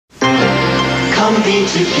come be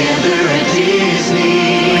together at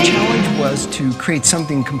Disney. My challenge was to create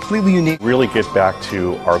something completely unique. Really get back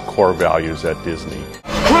to our core values at Disney.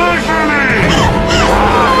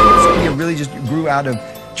 It really just grew out of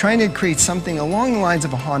trying to create something along the lines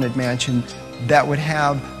of a haunted mansion that would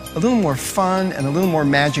have a little more fun and a little more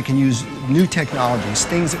magic and use new technologies,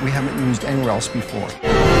 things that we haven't used anywhere else before.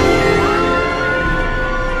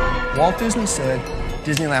 Walt Disney said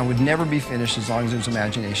Disneyland would never be finished as long as there's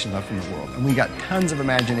imagination left in the world. And we got tons of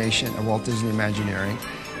imagination at Walt Disney Imagineering,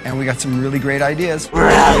 and we got some really great ideas.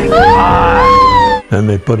 And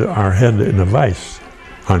they put our head in a vise,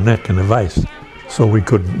 our neck in a vise, so we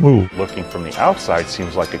couldn't move. Looking from the outside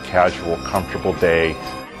seems like a casual, comfortable day.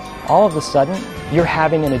 All of a sudden, you're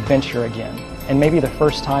having an adventure again, and maybe the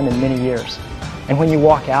first time in many years. And when you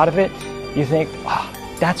walk out of it, you think, oh,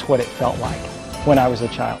 that's what it felt like when I was a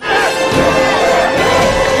child.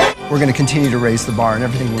 We're going to continue to raise the bar in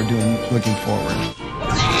everything we're doing looking forward.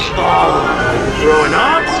 Growing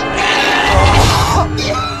up?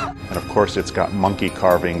 And of course it's got monkey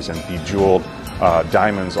carvings and bejeweled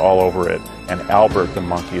diamonds all over it. And Albert the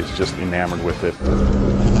monkey is just enamored with it.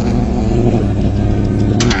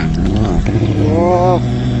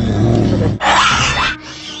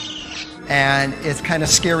 And it's kind of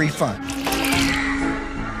scary fun.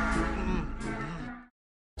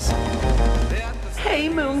 Hey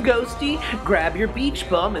Moon Ghosty, grab your beach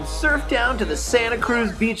bum and surf down to the Santa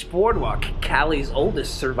Cruz Beach Boardwalk, Cali's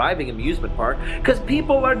oldest surviving amusement park, because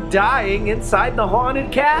people are dying inside the haunted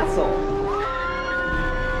castle.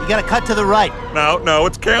 You gotta cut to the right. No,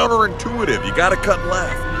 it's counterintuitive. You gotta cut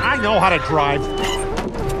left. I know how to drive.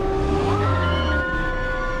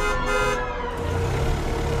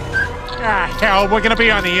 Ah, hell, we're gonna be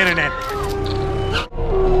on the internet.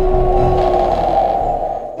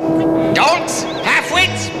 Dolts,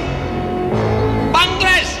 half-wits,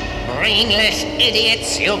 bunglers, brainless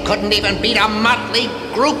idiots, you couldn't even beat a motley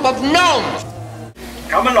group of gnomes.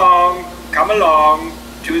 Come along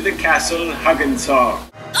to the castle huggin' song.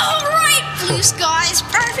 All right, blue skies,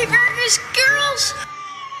 Barbie burgers, girls.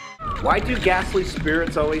 Why do ghastly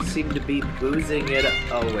spirits always seem to be boozing it?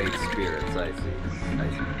 Oh wait, spirits, I see.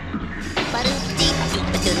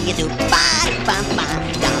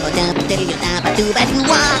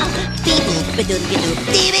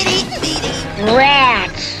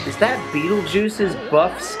 Rats! Is that Beetlejuice's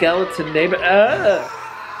buff skeleton neighbor?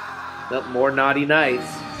 Nope, more naughty nights.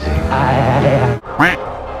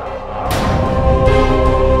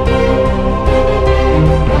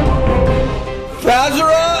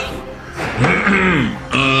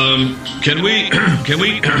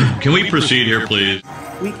 Can we proceed here, please?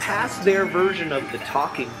 We pass their version of the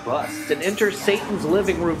talking bust and enter Satan's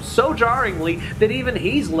living room so jarringly that even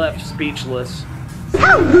he's left speechless.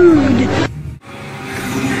 How rude!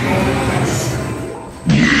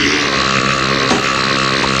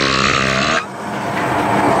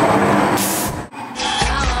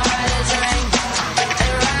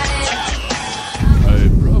 I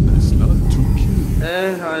promise not to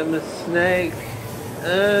kill. I'm a snake.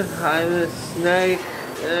 I'm a snake.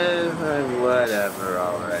 Whatever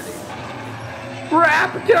already.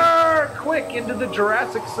 Raptor! Quick, into the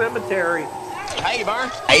Jurassic Cemetery. Hey,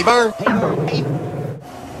 Bar.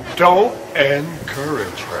 Don't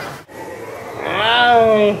encourage her.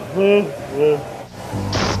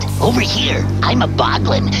 Over here, I'm a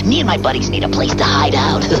boglin. Me and my buddies need a place to hide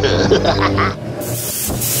out.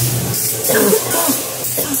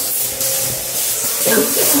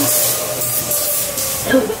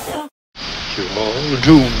 You're all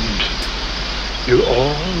doomed. You're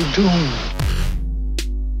all doomed.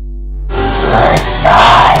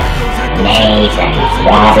 Nathan,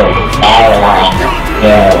 Robert, Caroline,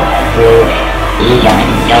 Bill, Bruce, Egon,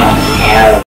 John.